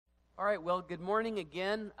All right, well, good morning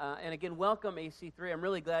again, and again, welcome, AC3. I'm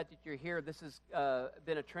really glad that you're here. This has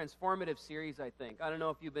been a transformative series, I think. I don't know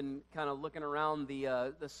if you've been kind of looking around the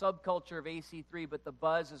subculture of AC3, but the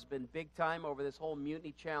buzz has been big time over this whole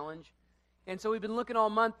Mutiny challenge. And so we've been looking all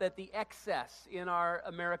month at the excess in our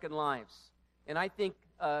American lives. And I think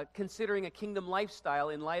considering a kingdom lifestyle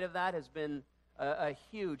in light of that has been a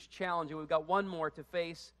huge challenge, and we've got one more to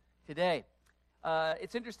face today.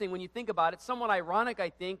 It's interesting when you think about it, somewhat ironic, I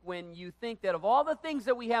think, when you think that of all the things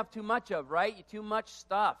that we have too much of, right? Too much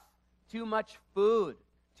stuff, too much food,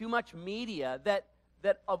 too much media, that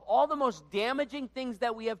of all the most damaging things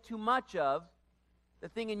that we have too much of, the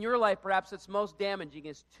thing in your life perhaps that's most damaging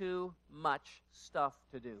is too much stuff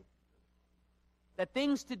to do. That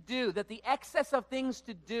things to do, that the excess of things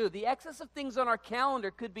to do, the excess of things on our calendar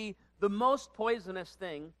could be the most poisonous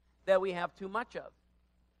thing that we have too much of.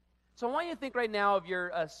 So I want you to think right now of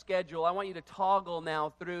your schedule. I want you to toggle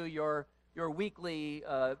now through your weekly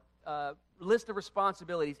list of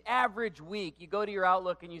responsibilities. Average week, you go to your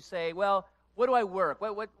Outlook and you say, well, what do I work?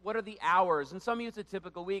 What are the hours? And some of you it's a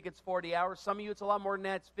typical week, it's 40 hours. Some of you it's a lot more than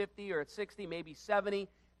that, it's 50 or it's 60, maybe 70.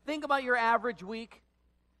 Think about your average week.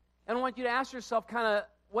 And I want you to ask yourself kind of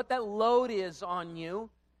what that load is on you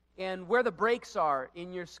and where the breaks are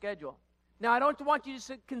in your schedule. Now, I don't want you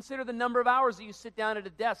to consider the number of hours that you sit down at a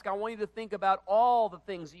desk. I want you to think about all the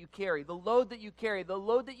things that you carry, the load that you carry, the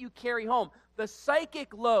load that you carry home, the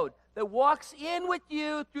psychic load that walks in with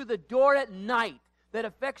you through the door at night, that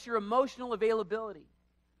affects your emotional availability,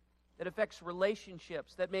 that affects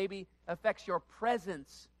relationships, that maybe affects your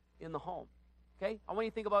presence in the home. Okay? I want you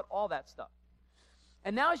to think about all that stuff.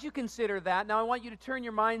 And now as you consider that, now I want you to turn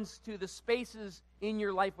your minds to the spaces in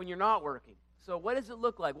your life when you're not working. So what does it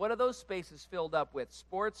look like? What are those spaces filled up with?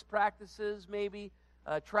 Sports practices, maybe,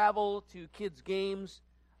 travel to kids' games,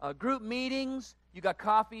 group meetings. You got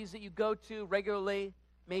coffees that you go to regularly,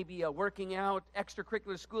 maybe working out,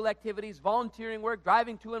 extracurricular school activities, volunteering work,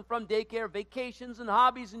 driving to and from daycare, vacations and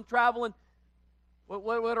hobbies and travel. And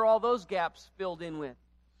what are all those gaps filled in with?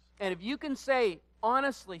 And if you can say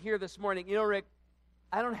honestly here this morning, you know, Rick,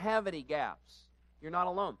 I don't have any gaps. You're not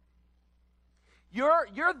alone.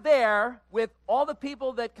 You're there with all the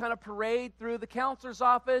people that kind of parade through the counselor's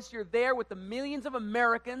office. You're there with the millions of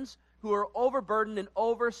Americans who are overburdened and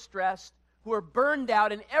overstressed, who are burned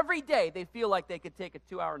out, and every day they feel like they could take a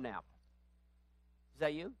 2-hour nap. Is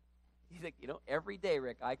that you? You think, every day,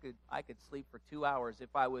 Rick, I could sleep for 2 hours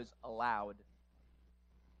if I was allowed.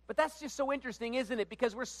 But that's just so interesting, isn't it?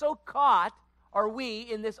 Because we're so caught, are we,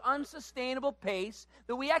 in this unsustainable pace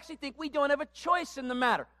that we actually think we don't have a choice in the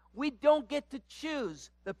matter. We don't get to choose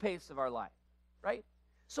the pace of our life, right?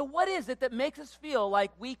 So what is it that makes us feel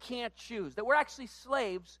like we can't choose, that we're actually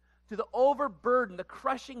slaves to the overburden, the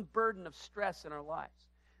crushing burden of stress in our lives?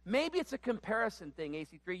 Maybe it's a comparison thing,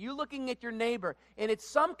 AC3. You're looking at your neighbor, and it's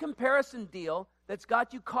some comparison deal that's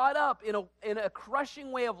got you caught up in a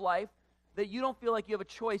crushing way of life that you don't feel like you have a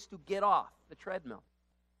choice to get off the treadmill.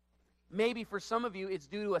 Maybe for some of you, it's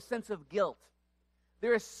due to a sense of guilt.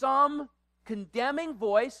 There is some condemning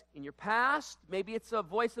voice in your past. Maybe it's a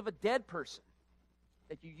voice of a dead person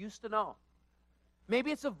that you used to know. Maybe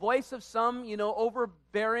it's a voice of some,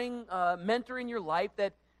 overbearing mentor in your life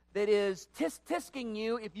that is tisking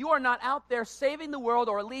you if you are not out there saving the world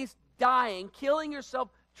or at least dying, killing yourself,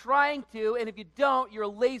 trying to, and if you don't, you're a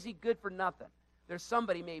lazy good for nothing. There's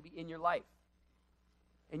somebody maybe in your life,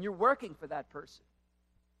 and you're working for that person.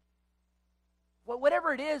 Well,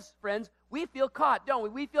 whatever it is, friends, we feel caught, don't we?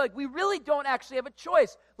 We feel like we really don't actually have a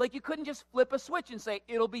choice. Like you couldn't just flip a switch and say,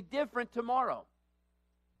 it'll be different tomorrow.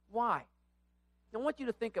 Why? I want you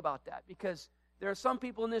to think about that, because there are some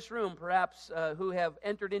people in this room, perhaps, who have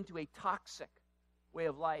entered into a toxic way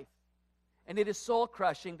of life. And it is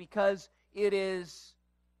soul-crushing because it is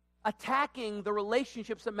attacking the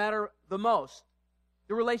relationships that matter the most.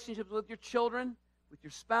 The relationships with your children, with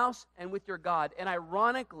your spouse, and with your God. And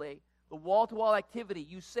ironically, the wall-to-wall activity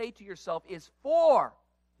you say to yourself is for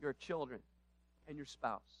your children and your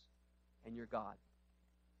spouse and your God.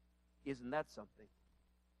 Isn't that something?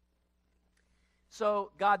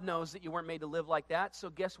 So God knows that you weren't made to live like that. So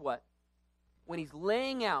guess what? When He's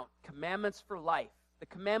laying out commandments for life, the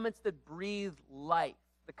commandments that breathe life,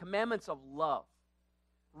 the commandments of love,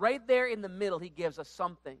 right there in the middle He gives us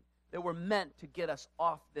something that we're meant to get us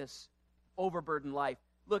off this overburdened life.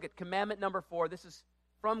 Look at commandment number 4. This is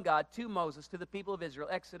from God to Moses, to the people of Israel.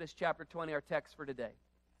 Exodus chapter 20, our text for today.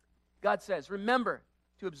 God says, remember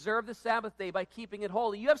to observe the Sabbath day by keeping it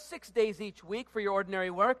holy. You have 6 days each week for your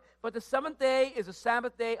ordinary work, but the 7th day is a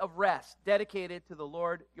Sabbath day of rest, dedicated to the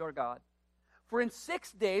Lord your God. For in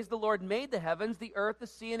 6 days the Lord made the heavens, the earth, the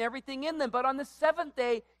sea, and everything in them. But on the seventh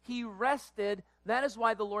day he rested. That is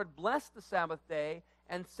why the Lord blessed the Sabbath day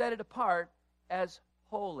and set it apart as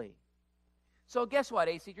holy. So guess what,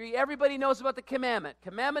 AC3? Everybody knows about the commandment.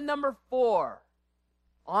 Commandment number 4.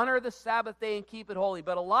 Honor the Sabbath day and keep it holy.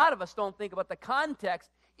 But a lot of us don't think about the context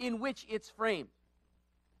in which it's framed.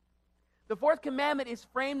 The fourth commandment is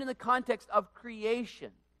framed in the context of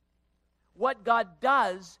creation. What God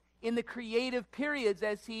does in the creative periods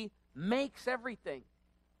as he makes everything.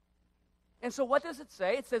 And so what does it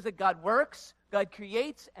say? It says that God works, God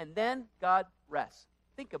creates, and then God rests.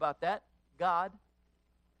 Think about that. God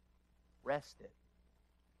rested.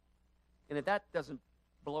 And if that doesn't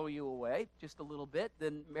blow you away just a little bit,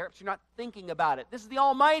 then perhaps you're not thinking about it. This is the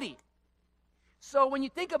Almighty. So when you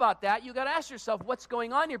think about that, you've got to ask yourself what's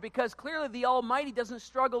going on here, because clearly the Almighty doesn't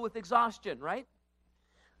struggle with exhaustion, right?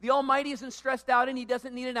 The Almighty isn't stressed out and he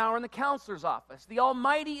doesn't need an hour in the counselor's office. The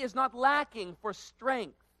Almighty is not lacking for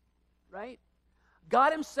strength, right?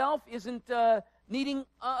 God himself isn't needing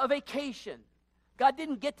a vacation. God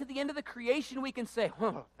didn't get to the end of the creation week and say,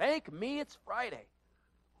 "Oh, thank me, it's Friday."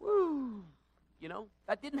 Woo! You know,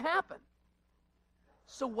 that didn't happen.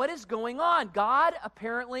 So what is going on? God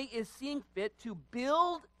apparently is seeing fit to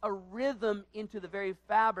build a rhythm into the very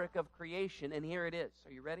fabric of creation, and here it is.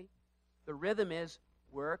 Are you ready? The rhythm is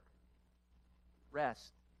work,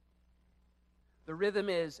 rest. The rhythm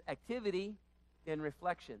is activity and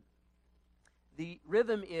reflection. The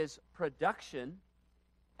rhythm is production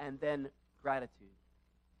and then gratitude.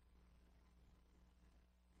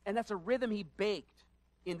 And that's a rhythm he baked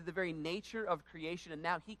into the very nature of creation, and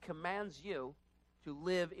now he commands you to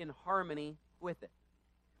live in harmony with it.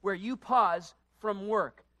 Where you pause from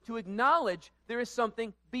work to acknowledge there is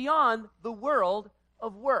something beyond the world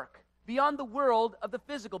of work. Beyond the world of the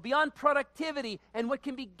physical, beyond productivity and what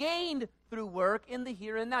can be gained through work in the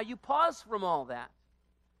here and now. You pause from all that.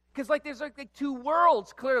 Because there's like two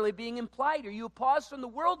worlds clearly being implied here. You pause from the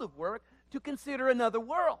world of work to consider another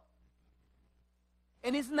world.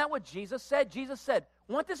 And isn't that what Jesus said? Jesus said,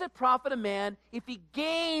 what does it profit a man if he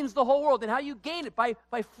gains the whole world? And how you gain it? By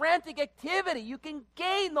frantic activity. You can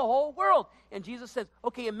gain the whole world. And Jesus says,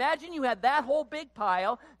 okay, imagine you had that whole big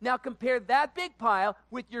pile. Now compare that big pile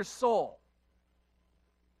with your soul.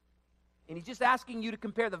 And he's just asking you to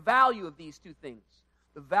compare the value of these two things.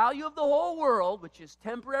 The value of the whole world, which is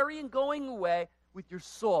temporary and going away, with your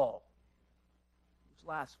soul, which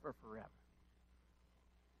lasts for forever.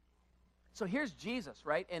 So here's Jesus,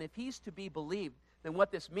 right? And if he's to be believed, then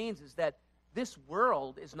what this means is that this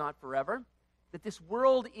world is not forever, that this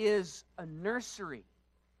world is a nursery.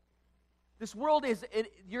 This world is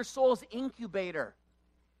your soul's incubator,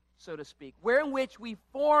 so to speak, where in which we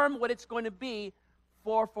form what it's going to be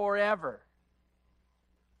for forever.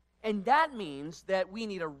 And that means that we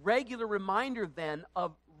need a regular reminder then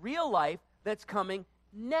of real life that's coming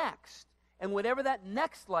next. And whatever that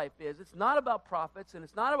next life is, it's not about profits and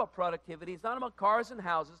it's not about productivity. It's not about cars and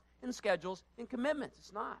houses and schedules and commitments.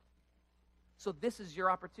 It's not. So this is your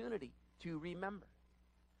opportunity to remember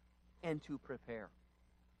and to prepare.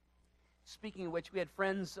 Speaking of which, we had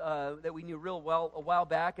friends that we knew real well a while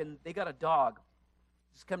back, and they got a dog.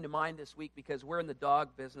 It's come to mind this week because we're in the dog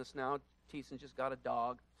business now. Thiessen just got a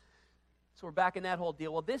dog. So we're back in that whole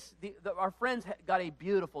deal. Well, our friends got a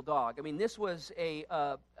beautiful dog. I mean, this was a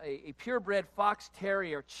purebred fox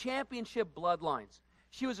terrier, championship bloodlines.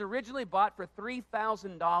 She was originally bought for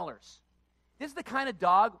 $3,000. This is the kind of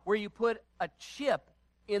dog where you put a chip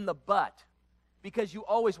in the butt because you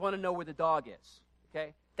always want to know where the dog is,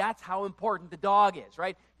 okay? That's how important the dog is,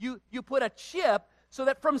 right? You put a chip so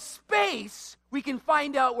that from space we can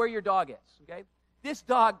find out where your dog is, okay? This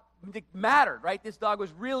dog mattered, right? This dog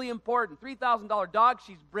was really important. $3,000 dog.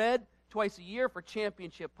 She's bred twice a year for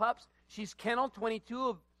championship pups. She's kenneled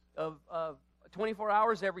 22 of 24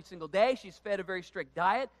 hours every single day. She's fed a very strict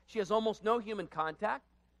diet. She has almost no human contact.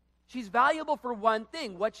 She's valuable for one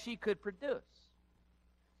thing, what she could produce.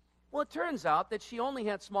 Well, it turns out that she only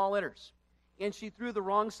had small litters, and she threw the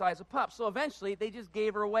wrong size of pup. So eventually, they just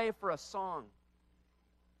gave her away for a song.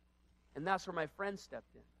 And that's where my friend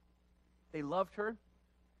stepped in. They loved her.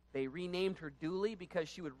 They renamed her Dooley because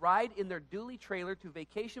she would ride in their Dooley trailer to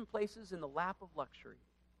vacation places in the lap of luxury.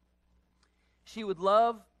 She would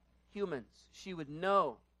love humans. She would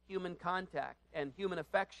know human contact and human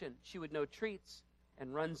affection. She would know treats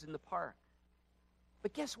and runs in the park.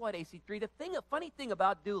 But guess what, AC3? The funny thing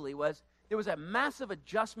about Dooley was there was a massive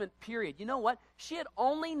adjustment period. You know what? She had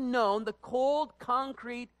only known the cold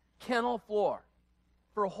concrete kennel floor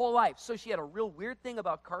for a whole life. So she had a real weird thing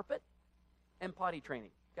about carpet and potty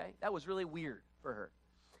training. Okay? That was really weird for her.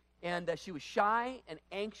 And she was shy and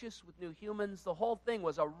anxious with new humans. The whole thing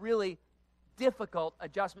was a really difficult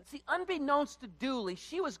adjustment. See, unbeknownst to Dooley,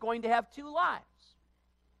 she was going to have 2 lives.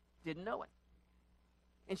 Didn't know it.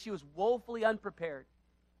 And she was woefully unprepared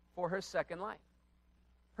for her second life.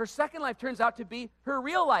 Her second life turns out to be her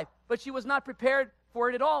real life, but she was not prepared for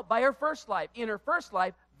it at all by her first life. In her first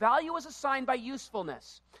life, value was assigned by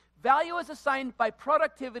usefulness. Value is assigned by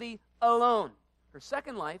productivity alone. Her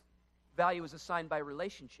second life, value is assigned by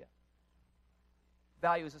relationship.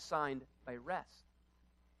 Value is assigned by rest.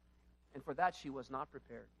 And for that, she was not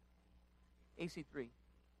prepared. AC3,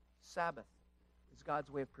 Sabbath is God's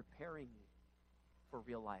way of preparing you for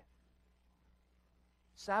real life.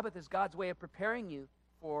 Sabbath is God's way of preparing you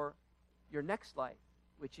for your next life,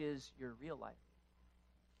 which is your real life.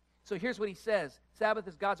 So here's what he says. Sabbath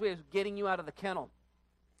is God's way of getting you out of the kennel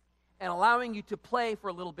and allowing you to play for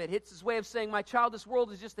a little bit. It's his way of saying, my child, this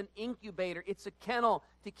world is just an incubator. It's a kennel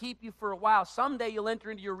to keep you for a while. Someday you'll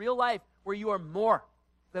enter into your real life where you are more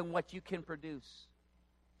than what you can produce.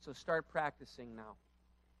 So start practicing now.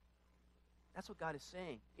 That's what God is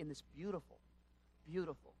saying in this beautiful,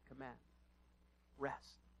 beautiful command.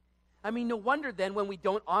 Rest. I mean, no wonder then when we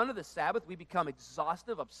don't honor the Sabbath, we become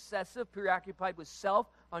exhaustive, obsessive, preoccupied with self,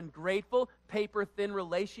 ungrateful, paper-thin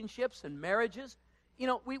relationships and marriages. You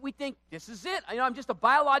know, we think, this is it. I'm just a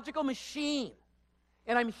biological machine,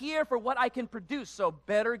 and I'm here for what I can produce, so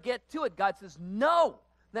better get to it. God says, no,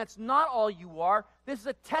 that's not all you are. This is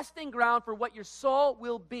a testing ground for what your soul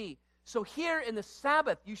will be. So here in the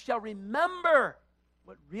Sabbath, you shall remember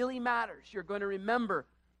what really matters. You're going to remember,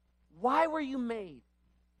 why were you made?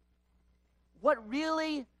 What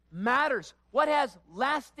really matters? What has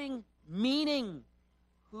lasting meaning?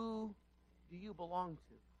 Who do you belong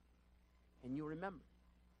to? And you remember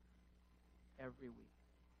every week.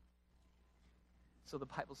 So the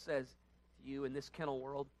Bible says to you in this kennel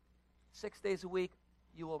world, 6 days a week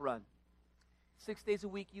you will run. 6 days a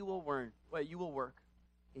week you will earn. Well, you will work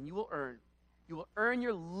and you will earn. You will earn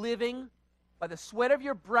your living by the sweat of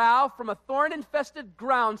your brow from a thorn-infested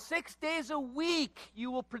ground. 6 days a week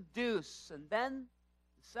you will produce. And then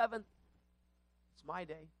the 7th, it's my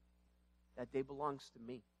day. That day belongs to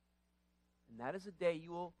me. And that is a day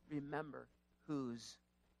you will remember whose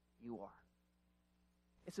you are.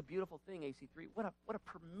 It's a beautiful thing, AC3. What a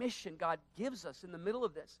permission God gives us in the middle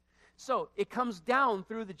of this. So it comes down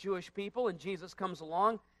through the Jewish people, and Jesus comes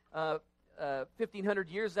along 1,500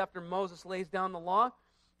 years after Moses lays down the law,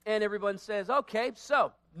 and everyone says, okay,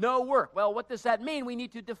 so no work. Well, what does that mean? We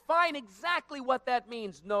need to define exactly what that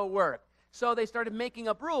means, no work. So they started making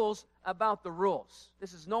up rules about the rules.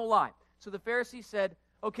 This is no lie. So the Pharisees said,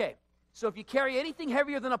 okay, so if you carry anything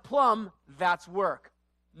heavier than a plum, that's work.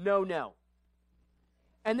 No.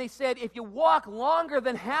 And they said, if you walk longer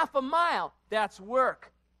than half a mile, that's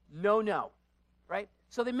work. No. Right?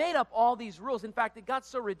 So they made up all these rules. In fact, it got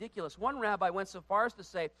so ridiculous. One rabbi went so far as to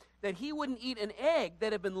say that he wouldn't eat an egg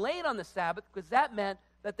that had been laid on the Sabbath because that meant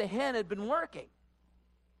that the hen had been working.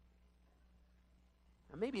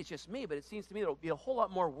 Now, maybe it's just me, but it seems to me there will be a whole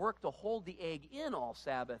lot more work to hold the egg in all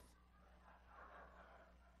Sabbath.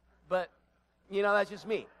 But, that's just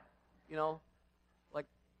me. Like,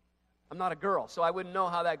 I'm not a girl, so I wouldn't know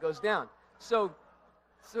how that goes down. So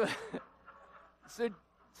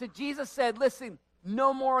Jesus said, listen,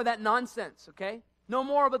 no more of that nonsense, okay? No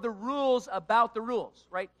more about the rules about the rules,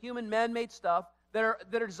 right? Human man-made stuff that are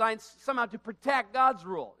designed somehow to protect God's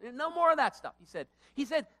rule. No more of that stuff, he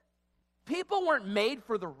said, people weren't made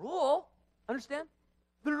for the rule, understand?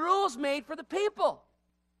 The rule's made for the people.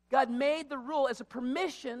 God made the rule as a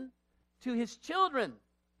permission to his children.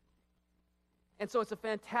 And so it's a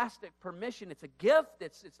fantastic permission. It's a gift.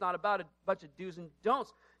 It's not about a bunch of do's and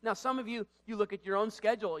don'ts. Now, some of you look at your own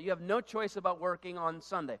schedule. You have no choice about working on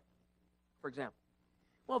Sunday, for example.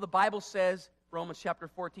 Well, the Bible says, Romans chapter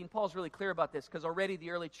 14, Paul's really clear about this because already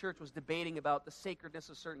the early church was debating about the sacredness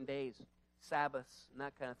of certain days, Sabbaths, and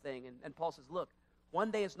that kind of thing. And Paul says, look,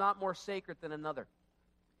 one day is not more sacred than another.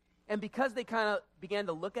 And because they kind of began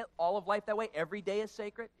to look at all of life that way, every day is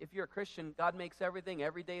sacred. If you're a Christian, God makes everything,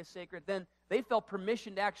 every day is sacred. Then they felt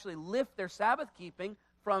permission to actually lift their Sabbath keeping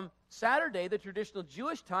from Saturday, the traditional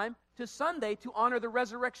Jewish time, to Sunday to honor the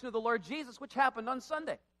resurrection of the Lord Jesus, which happened on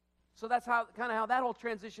Sunday. So that's how that whole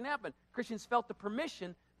transition happened. Christians felt the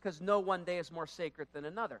permission because no one day is more sacred than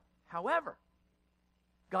another. However,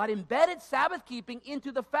 God embedded Sabbath keeping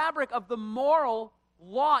into the fabric of the moral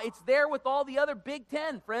law. It's there with all the other Big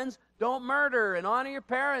Ten, friends. Don't murder and honor your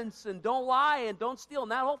parents and don't lie and don't steal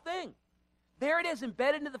and that whole thing. There it is,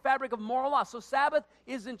 embedded into the fabric of moral law. So Sabbath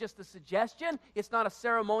isn't just a suggestion. It's not a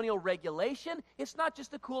ceremonial regulation. It's not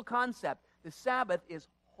just a cool concept. The Sabbath is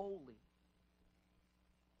holy.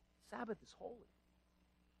 Sabbath is holy.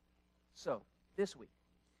 So, this week,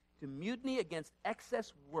 to mutiny against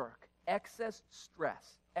excess work, excess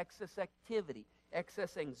stress, excess activity,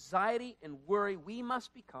 excess anxiety and worry, we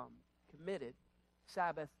must become committed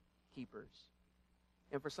Sabbath keepers.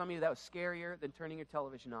 And for some of you, that was scarier than turning your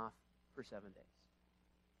television off for 7 days.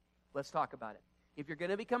 Let's talk about it. If you're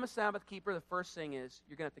going to become a Sabbath keeper, the first thing is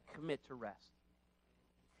you're going to have to commit to rest.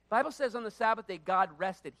 The Bible says on the Sabbath day, God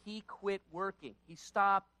rested. He quit working. He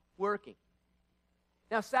stopped working.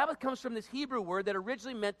 Now, Sabbath comes from this Hebrew word that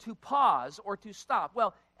originally meant to pause or to stop.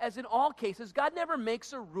 Well, as in all cases, God never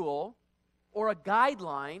makes a rule or a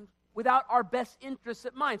guideline without our best interests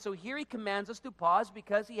at mind. So here he commands us to pause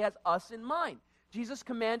because he has us in mind. Jesus'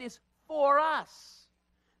 command is for us.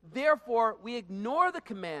 Therefore, we ignore the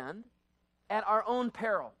command at our own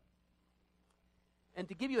peril. And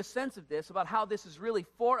to give you a sense of this, about how this is really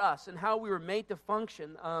for us and how we were made to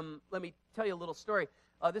function, let me tell you a little story.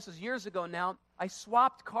 This was years ago now. I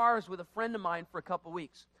swapped cars with a friend of mine for a couple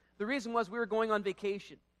weeks. The reason was we were going on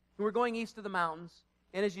vacation. We were going east of the mountains.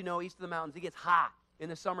 And as you know, east of the mountains, it gets hot in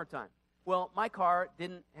the summertime. Well, my car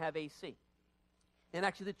didn't have AC. And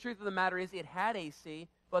actually, the truth of the matter is it had AC,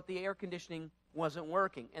 but the air conditioning wasn't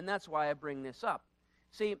working. And that's why I bring this up.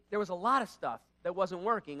 See, there was a lot of stuff that wasn't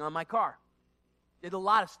working on my car. Did a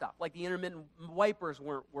lot of stuff, like the intermittent wipers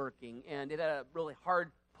weren't working, and it had a really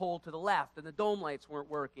hard pull to the left, and the dome lights weren't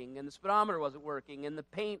working, and the speedometer wasn't working, and the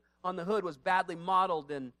paint on the hood was badly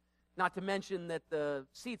modeled, and not to mention that the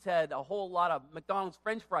seats had a whole lot of McDonald's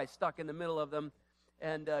French fries stuck in the middle of them,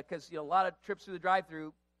 and because a lot of trips through the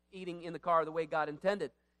drive-thru, eating in the car the way God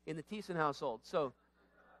intended in the Thiessen household. So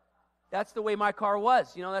that's the way my car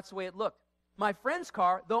was. That's the way it looked. My friend's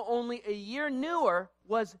car, though only a year newer,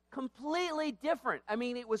 was completely different. I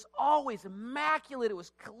mean, it was always immaculate. It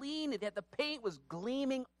was clean. The paint was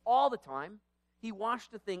gleaming all the time. He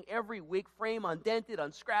washed the thing every week, frame undented,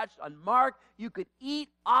 unscratched, unmarked. You could eat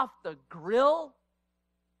off the grill,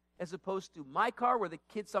 as opposed to my car, where the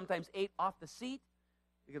kids sometimes ate off the seat.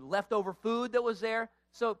 You could leftover food that was there.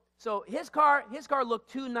 So his car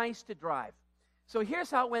looked too nice to drive. So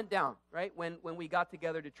here's how it went down, right? When we got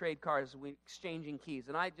together to trade cars, we exchanging keys.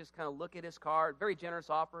 And I just kind of look at his car, very generous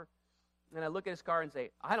offer. And I look at his car and say,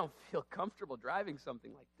 I don't feel comfortable driving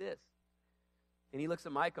something like this. And he looks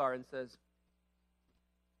at my car and says,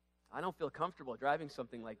 I don't feel comfortable driving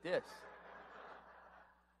something like this.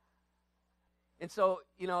 And so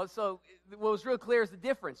what was real clear is the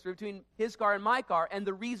difference between his car and my car, and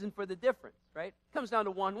the reason for the difference, right? It comes down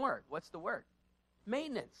to one word. What's the word?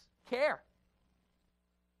 Maintenance, care.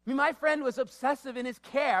 I mean, my friend was obsessive in his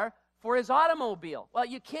care for his automobile. Well,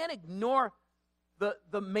 you can't ignore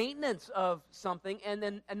the maintenance of something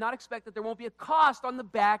and not expect that there won't be a cost on the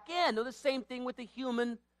back end. No, the same thing with the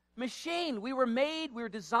human machine. We were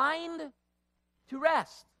designed to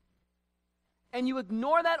rest. And you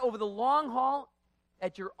ignore that over the long haul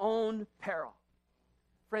at your own peril.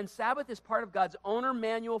 Friend, Sabbath is part of God's owner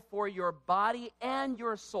manual for your body and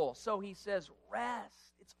your soul. So he says,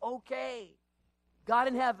 rest. It's okay. God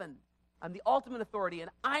in heaven, I'm the ultimate authority,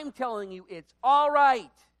 and I'm telling you it's all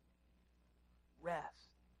right.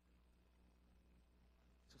 Rest.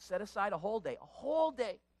 So set aside a whole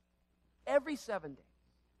day, every 7 days.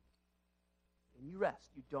 And you rest.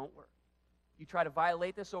 You don't work. You try to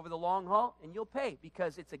violate this over the long haul, and you'll pay,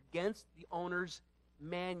 because it's against the owner's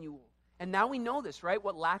manual. And now we know this, right?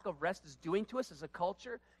 What lack of rest is doing to us as a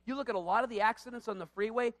culture. You look at a lot of the accidents on the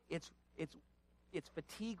freeway, it's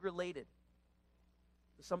fatigue related.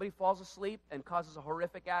 Somebody falls asleep and causes a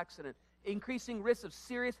horrific accident. Increasing risks of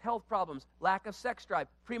serious health problems, lack of sex drive,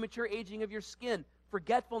 premature aging of your skin,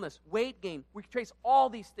 forgetfulness, weight gain. We trace all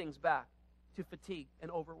these things back to fatigue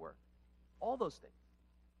and overwork. All those things.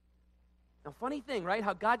 Now, funny thing, right?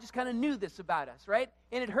 How God just kind of knew this about us, right?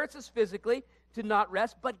 And it hurts us physically to not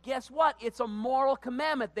rest, but guess what? It's a moral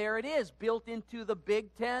commandment. There it is, built into the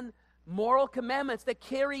Big Ten moral commandments that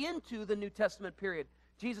carry into the New Testament period.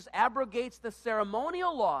 Jesus abrogates the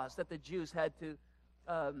ceremonial laws that the Jews had to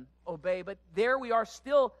obey, but there we are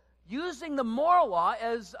still using the moral law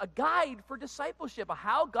as a guide for discipleship, of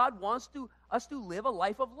how God wants us to live a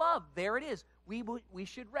life of love. There it is. We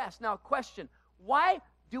should rest. Now, question, why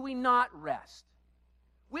do we not rest?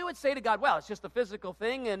 We would say to God, well, it's just a physical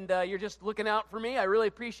thing, and you're just looking out for me. I really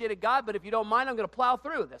appreciate it, God, but if you don't mind, I'm going to plow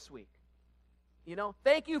through this week.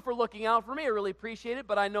 Thank you for looking out for me. I really appreciate it,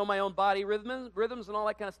 but I know my own body rhythms and all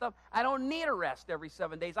that kind of stuff. I don't need a rest every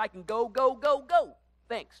 7 days. I can go.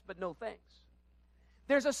 Thanks, but no thanks.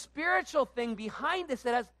 There's a spiritual thing behind this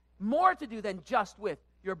that has more to do than just with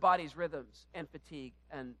your body's rhythms and fatigue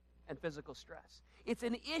and physical stress. It's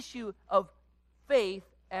an issue of faith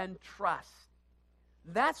and trust.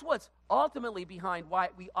 That's what's ultimately behind why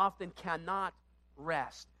we often cannot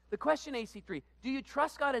rest. The question, AC3, do you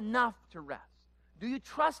trust God enough to rest? Do you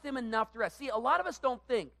trust Him enough to rest? See, a lot of us don't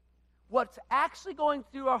think what's actually going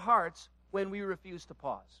through our hearts when we refuse to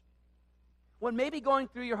pause. What may be going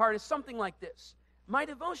through your heart is something like this. My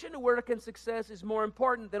devotion to work and success is more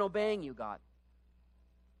important than obeying you, God.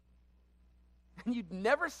 And you'd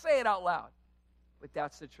never say it out loud, but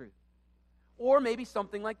that's the truth. Or maybe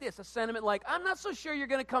something like this, a sentiment like, I'm not so sure you're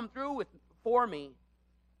going to come through for me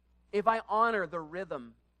if I honor the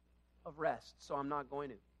rhythm of rest, so I'm not going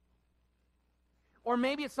to. Or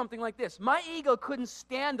maybe it's something like this, my ego couldn't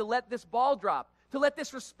stand to let this ball drop, to let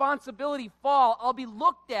this responsibility fall. I'll be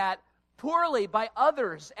looked at poorly by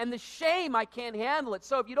others, and the shame, I can't handle it.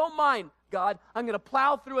 So if you don't mind, God, I'm going to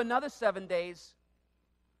plow through another 7 days.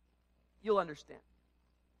 You'll understand.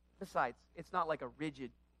 Besides, it's not like a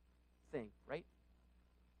rigid thing, right?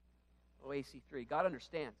 AC3, God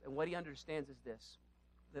understands, and what He understands is this,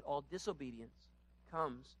 that all disobedience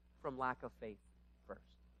comes from lack of faith first.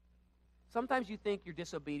 Sometimes you think your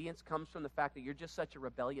disobedience comes from the fact that you're just such a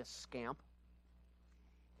rebellious scamp,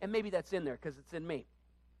 and maybe that's in there because it's in me.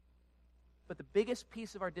 But the biggest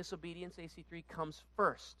piece of our disobedience, AC3, comes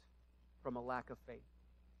first from a lack of faith.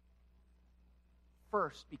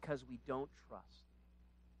 First, because we don't trust.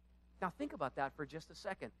 Now think about that for just a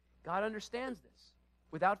second. God understands this.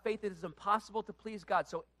 Without faith, it is impossible to please God.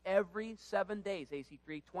 So every 7 days,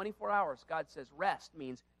 AC3, 24 hours, God says rest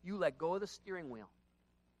means you let go of the steering wheel.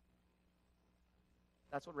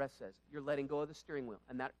 That's what rest says. You're letting go of the steering wheel,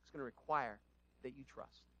 and that's going to require that you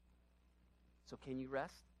trust. So can you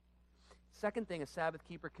rest? Second thing a Sabbath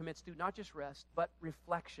keeper commits to, not just rest, but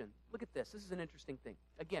reflection. Look at this. This is an interesting thing.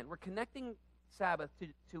 Again, we're connecting Sabbath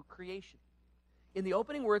to creation. In the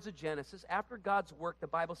opening words of Genesis, after God's work, the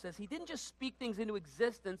Bible says He didn't just speak things into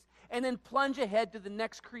existence and then plunge ahead to the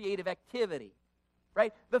next creative activity,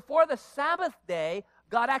 right? Before the Sabbath day,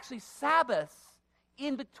 God actually Sabbaths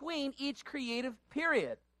in between each creative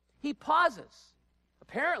period. He pauses,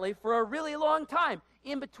 apparently for a really long time,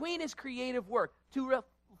 in between His creative work to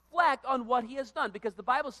reflect on what He has done, because the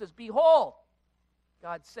Bible says, behold,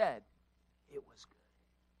 God said, it was good.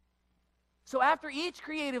 So after each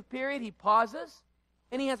creative period, He pauses,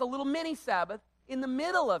 and He has a little mini Sabbath in the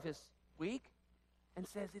middle of His week and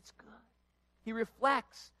says it's good. He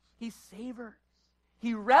reflects. He savors.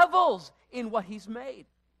 He revels in what He's made.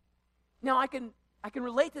 Now, I can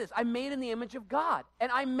relate to this. I'm made in the image of God,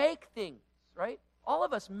 and I make things, right? All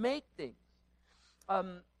of us make things.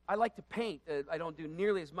 I like to paint. I don't do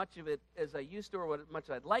nearly as much of it as I used to or as much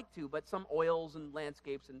as I'd like to, but some oils and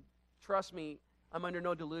landscapes, and trust me, I'm under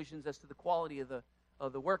no delusions as to the quality of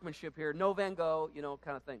the workmanship here. No Van Gogh,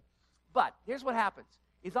 kind of thing. But here's what happens,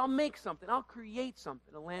 is I'll make something. I'll create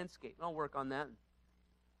something, a landscape, and I'll work on that.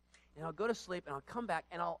 And I'll go to sleep, and I'll come back,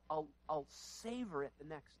 and I'll savor it the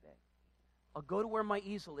next day. I'll go to where my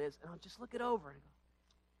easel is, and I'll just look it over and go,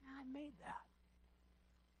 yeah, I made that.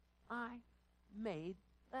 I made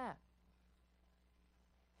that.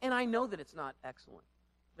 And I know that it's not excellent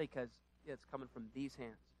because it's coming from these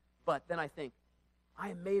hands. But then I think, I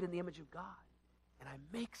am made in the image of God, and I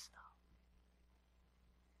make stuff.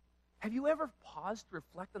 Have you ever paused to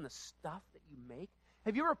reflect on the stuff that you make?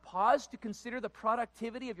 Have you ever paused to consider the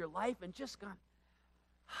productivity of your life and just gone,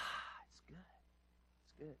 it's good,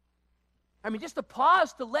 it's good. I mean, just to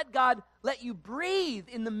pause to let God let you breathe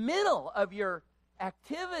in the middle of your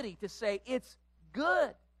activity to say, it's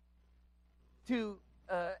good, to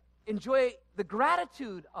enjoy the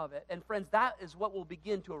gratitude of it. And friends, that is what will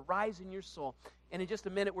begin to arise in your soul. And in just a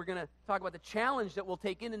minute, we're going to talk about the challenge that we'll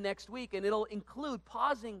take into next week, and it'll include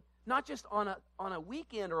pausing not just on a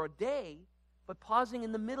weekend or a day, but pausing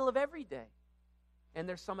in the middle of every day. And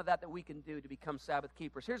there's some of that we can do to become Sabbath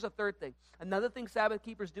keepers. Here's a third thing. Another thing Sabbath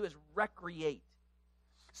keepers do is recreate.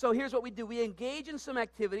 So here's what we do. We engage in some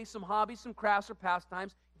activities, some hobbies, some crafts or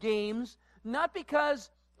pastimes, games, not because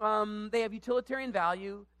they have utilitarian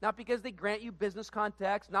value, not because they grant you business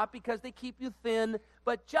context, not because they keep you thin,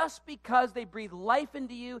 but just because they breathe life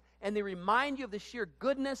into you and they remind you of the sheer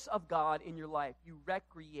goodness of God in your life. You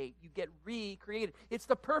recreate. You get recreated. It's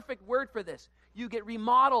the perfect word for this. You get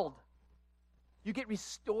remodeled. You get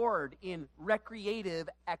restored in recreative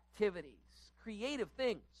activities, creative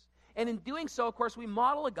things. And in doing so, of course, we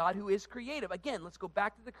model a God who is creative. Again, let's go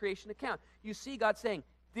back to the creation account. You see God saying,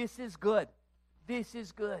 this is good. This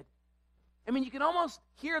is good. I mean, you can almost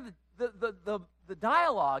hear the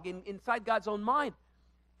dialogue inside God's own mind.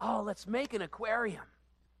 Oh, let's make an aquarium.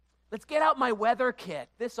 Let's get out my weather kit.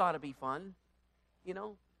 This ought to be fun.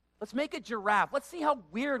 Let's make a giraffe. Let's see how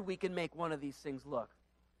weird we can make one of these things look.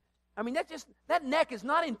 I mean, that neck is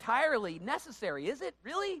not entirely necessary, is it?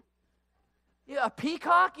 Really? Yeah, a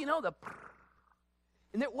peacock, and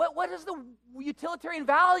what is the utilitarian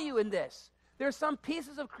value in this? There are some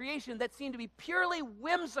pieces of creation that seem to be purely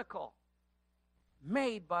whimsical,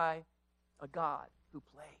 made by a God who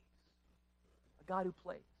plays. A God who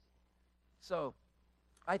plays. So,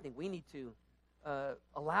 I think we need to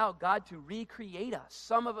allow God to recreate us.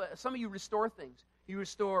 Some of you restore things. You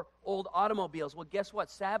restore old automobiles. Well, guess what?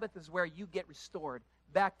 Sabbath is where you get restored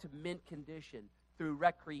back to mint condition through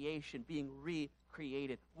recreation, being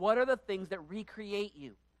recreated. What are the things that recreate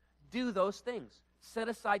you? Do those things. Set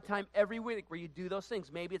aside time every week where you do those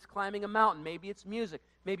things. Maybe it's climbing a mountain. Maybe it's music.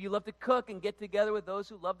 Maybe you love to cook and get together with those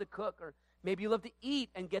who love to cook. Or maybe you love to eat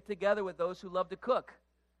and get together with those who love to cook.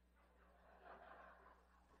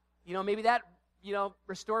 Maybe that,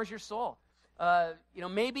 restores your soul.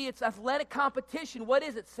 Maybe it's athletic competition. What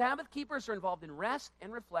is it? Sabbath keepers are involved in rest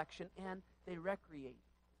and reflection, and they recreate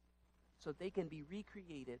so they can be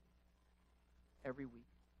recreated every week.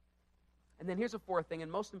 And then here's a fourth thing,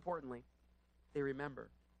 and most importantly, they remember.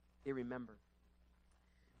 They remember.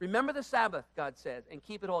 Remember the Sabbath, God says, and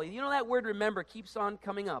keep it holy. You know that word remember keeps on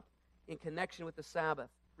coming up in connection with the Sabbath.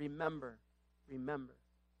 Remember. Remember.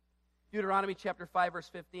 Deuteronomy chapter 5, verse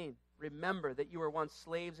 15. Remember that you were once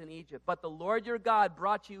slaves in Egypt, but the Lord your God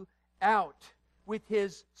brought you out with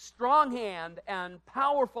his strong hand and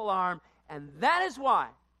powerful arm, and that is why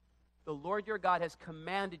the Lord your God has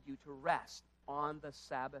commanded you to rest on the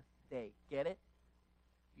Sabbath day. Get it?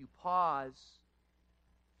 You pause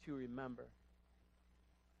to remember.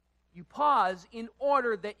 You pause in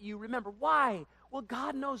order that you remember. Why? Well,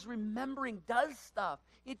 God knows remembering does stuff.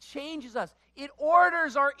 It changes us. It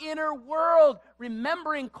orders our inner world.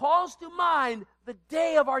 Remembering calls to mind the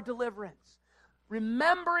day of our deliverance.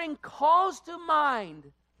 Remembering calls to mind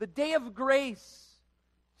the day of grace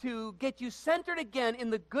to get you centered again in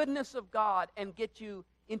the goodness of God and get you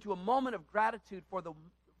into a moment of gratitude for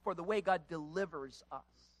the way God delivers us.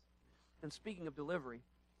 And speaking of delivery,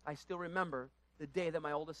 I still remember the day that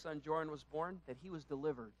my oldest son Jordan was born, that he was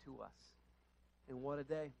delivered to us. And what a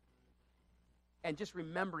day. And just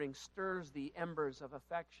remembering stirs the embers of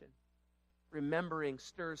affection. Remembering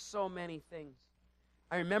stirs so many things.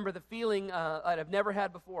 I remember the feeling that I've never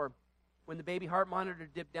had before when the baby heart monitor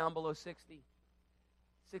dipped down below 60.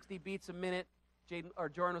 60 beats a minute.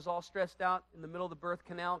 Jordan was all stressed out in the middle of the birth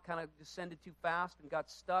canal, kind of descended too fast and got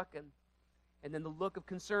stuck. And then the look of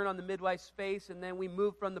concern on the midwife's face. And then we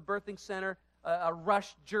moved from the birthing center, a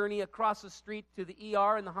rush journey across the street to the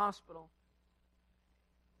ER in the hospital.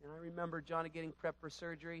 And I remember Johnny getting prepped for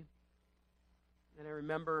surgery. And I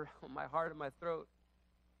remember my heart and my throat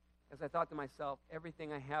as I thought to myself,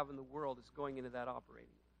 everything I have in the world is going into that operating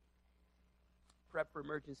room. Prep for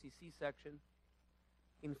emergency C-section.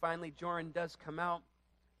 And finally, Jordan does come out.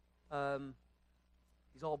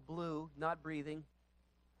 He's all blue, not breathing,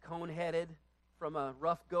 cone-headed from a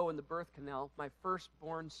rough go in the birth canal. My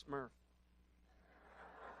firstborn Smurf.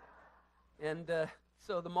 And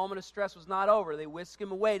so the moment of stress was not over. They whisk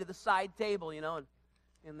him away to the side table, and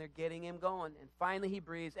they're getting him going. And finally he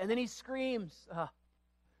breathes, and then he screams.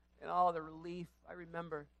 And all the relief, I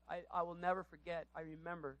remember. I will never forget. I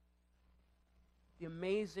remember the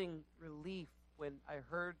amazing relief when I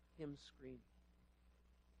heard him scream.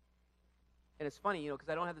 And it's funny, because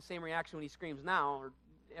I don't have the same reaction when he screams now or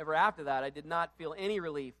ever after that. I did not feel any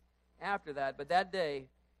relief after that. But that day,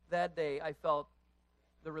 I felt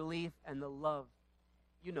the relief and the love.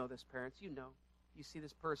 You know this, parents. You know. You see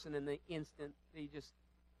this person in the instant that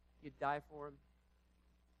you die for him.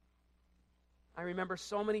 I remember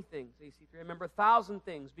so many things, AC3. I remember 1,000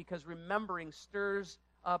 things because remembering stirs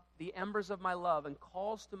up the embers of my love and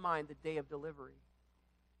calls to mind the day of delivery,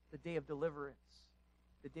 the day of deliverance,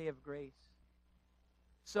 the day of grace.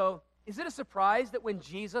 So, is it a surprise that when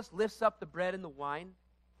Jesus lifts up the bread and the wine,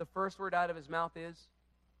 the first word out of his mouth is,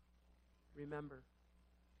 remember.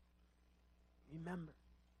 Remember.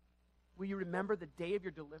 Will you remember the day of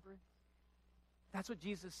your deliverance? That's what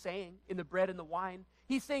Jesus is saying in the bread and the wine.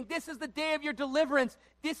 He's saying, this is the day of your deliverance.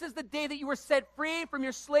 This is the day that you were set free from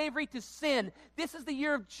your slavery to sin. This is the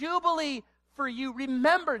year of Jubilee for you.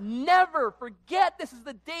 Remember, never forget, this is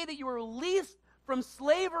the day that you were released from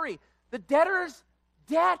slavery. The debtor's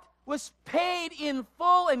debt was paid in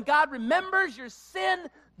full, and God remembers your sin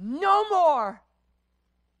no more.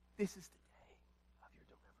 This is the day of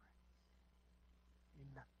your deliverance.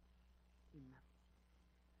 Remember.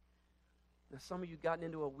 Now, some of you gotten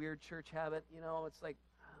into a weird church habit. It's like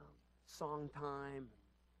song time.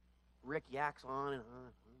 Rick yaks on and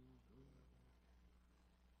on.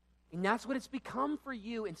 And that's what it's become for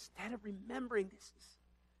you. Instead of remembering,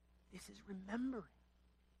 this is remembering.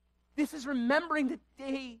 This is remembering the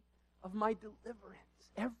day of my deliverance.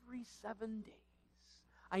 Every 7 days,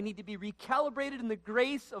 I need to be recalibrated in the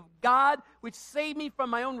grace of God, which saved me from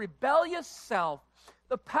my own rebellious self.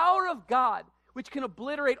 The power of God, which can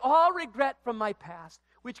obliterate all regret from my past,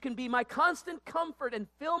 which can be my constant comfort and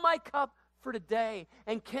fill my cup for today,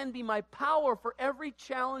 and can be my power for every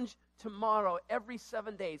challenge tomorrow. Every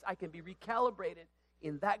 7 days, I can be recalibrated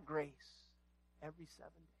in that grace every 7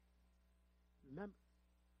 days. Remember.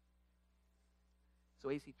 So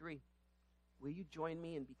AC3, will you join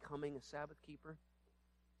me in becoming a Sabbath keeper?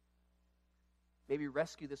 Maybe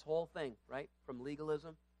rescue this whole thing, right, from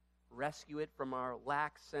legalism. Rescue it from our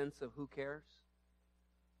lax sense of who cares.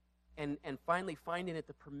 And finally, find in it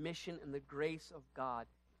the permission and the grace of God.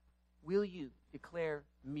 Will you declare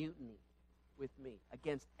mutiny with me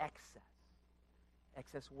against excess?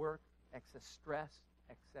 Excess work, excess stress,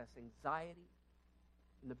 excess anxiety,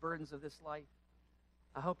 and the burdens of this life.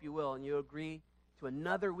 I hope you will, and you agree to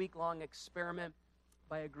another week-long experiment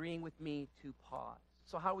by agreeing with me to pause.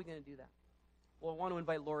 So how are we going to do that? Well, I want to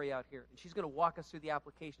invite Lori out here, and she's going to walk us through the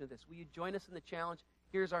application of this. Will you join us in the challenge?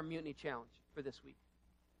 Here's our mutiny challenge for this week.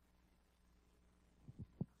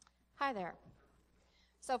 Hi there.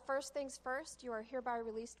 So first things first, you are hereby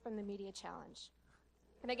released from the media challenge.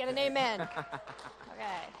 Can I get an amen?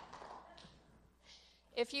 Okay.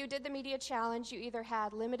 If you did the media challenge, you either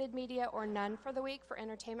had limited media or none for the week for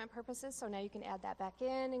entertainment purposes, so now you can add that back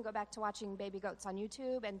in and go back to watching baby goats on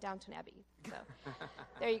YouTube and Downton Abbey. So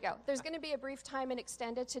there you go. There's going to be a brief time and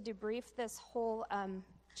extended to debrief this whole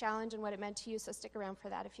challenge and what it meant to you, so stick around for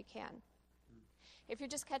that if you can. If you're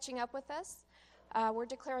just catching up with us, we're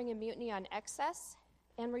declaring a mutiny on excess,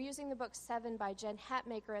 and we're using the book 7 by Jen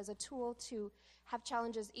Hatmaker as a tool to have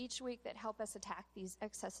challenges each week that help us attack these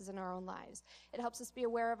excesses in our own lives. It helps us be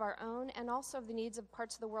aware of our own and also of the needs of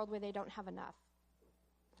parts of the world where they don't have enough.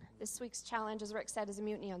 This week's challenge, as Rick said, is a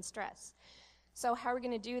mutiny on stress. So how are we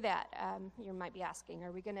going to do that? You might be asking,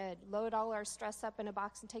 are we going to load all our stress up in a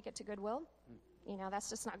box and take it to Goodwill? You know, that's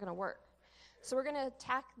just not going to work. So we're going to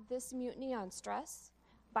attack this mutiny on stress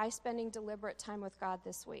by spending deliberate time with God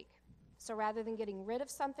this week. So rather than getting rid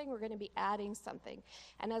of something, we're going to be adding something.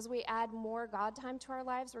 And as we add more God time to our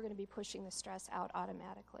lives, we're going to be pushing the stress out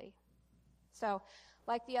automatically. So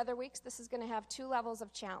like the other weeks, this is going to have 2 levels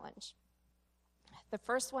of challenge. The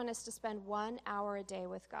first one is to spend 1 hour a day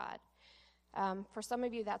with God. For some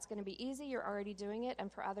of you, that's going to be easy. You're already doing it.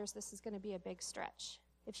 And for others, this is going to be a big stretch.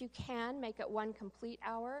 If you can, make it 1 complete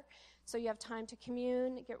hour so you have time to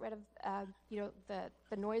commune, get rid of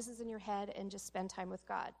the noises in your head, and just spend time with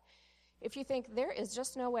God. If you think there is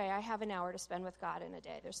just no way I have an hour to spend with God in a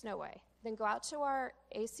day, there's no way, then go out to our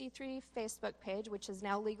AC3 Facebook page, which is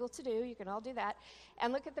now legal to do. You can all do that.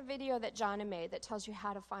 And look at the video that Jonna made that tells you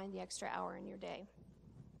how to find the extra hour in your day.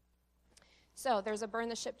 So there's a Burn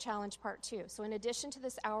the Ship Challenge Part 2. So in addition to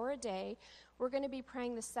this hour a day, we're going to be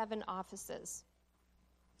praying the 7 offices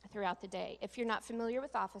throughout the day. If you're not familiar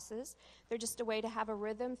with offices, they're just a way to have a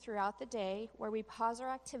rhythm throughout the day where we pause our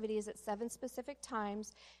activities at 7 specific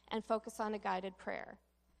times and focus on a guided prayer.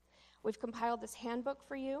 We've compiled this handbook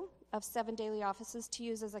for you of 7 daily offices to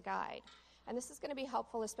use as a guide. And this is going to be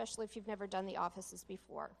helpful, especially if you've never done the offices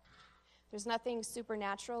before. There's nothing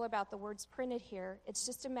supernatural about the words printed here. It's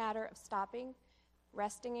just a matter of stopping,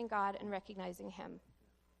 resting in God, and recognizing Him.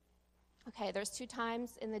 Okay, there's 2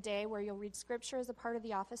 times in the day where you'll read scripture as a part of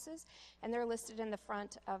the offices, and they're listed in the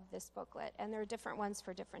front of this booklet, and there are different ones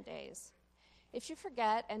for different days. If you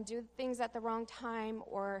forget and do things at the wrong time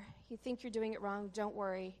or you think you're doing it wrong, don't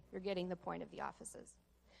worry, you're getting the point of the offices.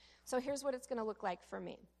 So here's what it's going to look like for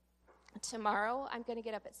me. Tomorrow, I'm going to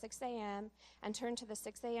get up at 6 a.m. and turn to the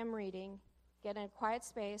 6 a.m. reading, get in a quiet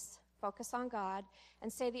space, focus on God,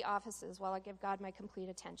 and say the offices while I give God my complete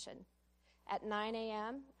attention. At 9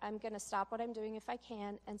 a.m., I'm going to stop what I'm doing if I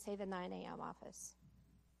can and say the 9 a.m. office.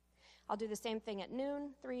 I'll do the same thing at noon,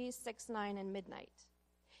 3, 6, 9, and midnight.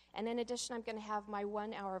 And in addition, I'm going to have my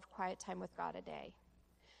 1 hour of quiet time with God a day.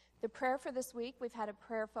 The prayer for this week, we've had a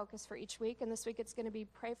prayer focus for each week, and this week it's going to be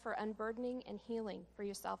pray for unburdening and healing for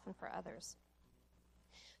yourself and for others.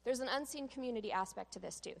 There's an unseen community aspect to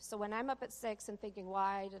this too. So when I'm up at 6 and thinking,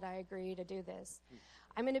 why did I agree to do this?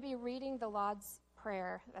 I'm going to be reading the Lord's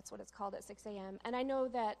Prayer, that's what it's called, at 6 a.m. And I know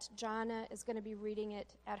that Jonna is going to be reading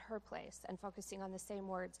it at her place and focusing on the same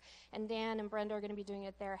words. And Dan and Brenda are going to be doing it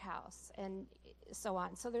at their house, and so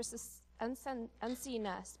on. So there's this unseen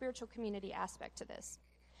spiritual community aspect to this.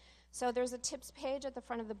 So there's a tips page at the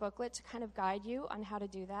front of the booklet to kind of guide you on how to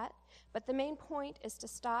do that. But the main point is to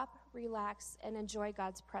stop, relax, and enjoy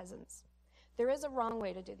God's presence. There is a wrong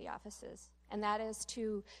way to do the offices, and that is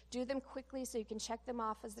to do them quickly so you can check them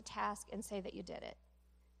off as a task and say that you did it.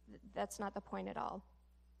 That's not the point at all.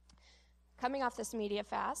 Coming off this media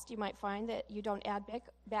fast, you might find that you don't add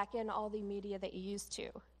back in all the media that you used to.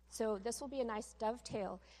 So this will be a nice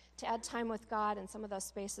dovetail to add time with God in some of those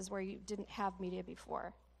spaces where you didn't have media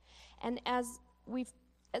before. And as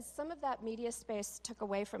some of that media space took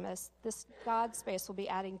away from us, this God space will be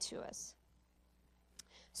adding to us.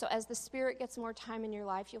 So as the Spirit gets more time in your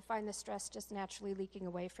life, you'll find the stress just naturally leaking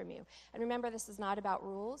away from you. And remember, this is not about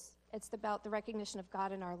rules. It's about the recognition of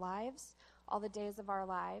God in our lives, all the days of our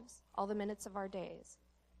lives, all the minutes of our days.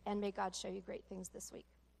 And may God show you great things this week.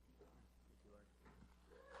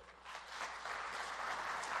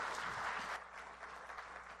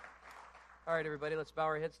 All right, everybody, let's bow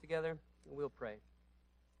our heads together and we'll pray.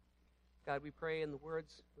 God, we pray in the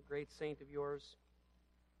words of a great saint of yours.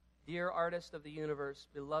 Dear artist of the universe,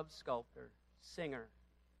 beloved sculptor, singer,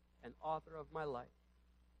 and author of my life,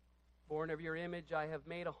 born of your image, I have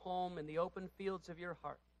made a home in the open fields of your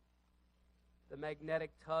heart. The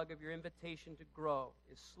magnetic tug of your invitation to grow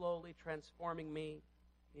is slowly transforming me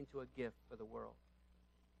into a gift for the world.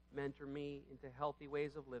 Mentor me into healthy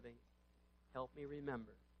ways of living. Help me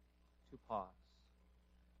remember to pause.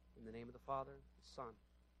 In the name of the Father, the Son,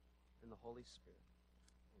 and the Holy Spirit.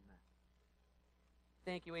 Amen.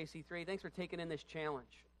 Thank you, AC3. Thanks for taking in this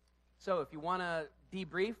challenge. So if you want to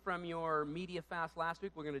debrief from your media fast last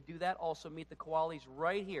week, we're going to do that. Also meet the Koalis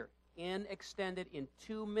right here in Extended in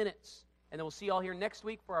 2 minutes. And then we'll see you all here next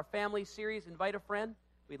week for our family series. Invite a friend.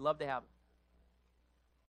 We'd love to have them.